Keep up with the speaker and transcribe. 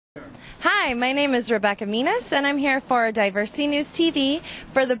Hi, my name is Becca Minas, and I'm here for Diversity News TV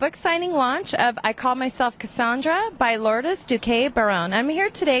for the book signing launch of I Call Myself Cassandra by Lourdes Duque. I'm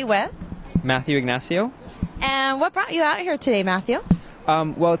here today with Matthew Ignacio. And what brought you out here today, Matthew?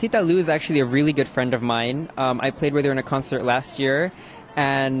 Well, Tita Lou is actually a really good friend of mine. I played with her in a concert last year,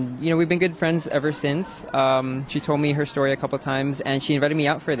 and we've been good friends ever since. She told me her story a couple times, and she invited me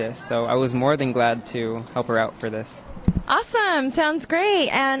out for this, so I was more than glad to help her out for this. Awesome. Sounds great.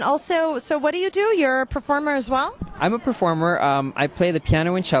 And also, so what do you do? You're a performer as well? I'm a performer. I play the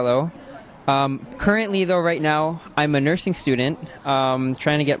piano and cello. Currently, though, right now, I'm a nursing student,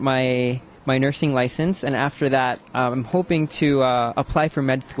 trying to get my nursing license, and after that, I'm hoping to apply for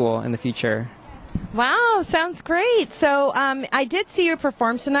med school in the future. Wow, sounds great. So I did see you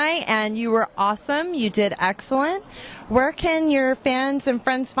perform tonight, and you were awesome. You did excellent. Where can your fans and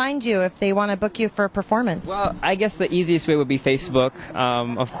friends find you if they want to book you for a performance? Well, I guess the easiest way would be Facebook.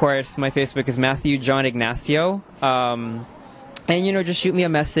 Of course, my Facebook is Matthew John Ignacio. And, just shoot me a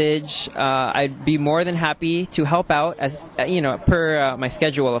message. I'd be more than happy to help out, as per my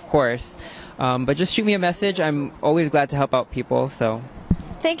schedule, of course. But just shoot me a message. I'm always glad to help out people. So,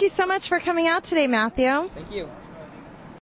 thank you so much for coming out today, Matthew. Thank you.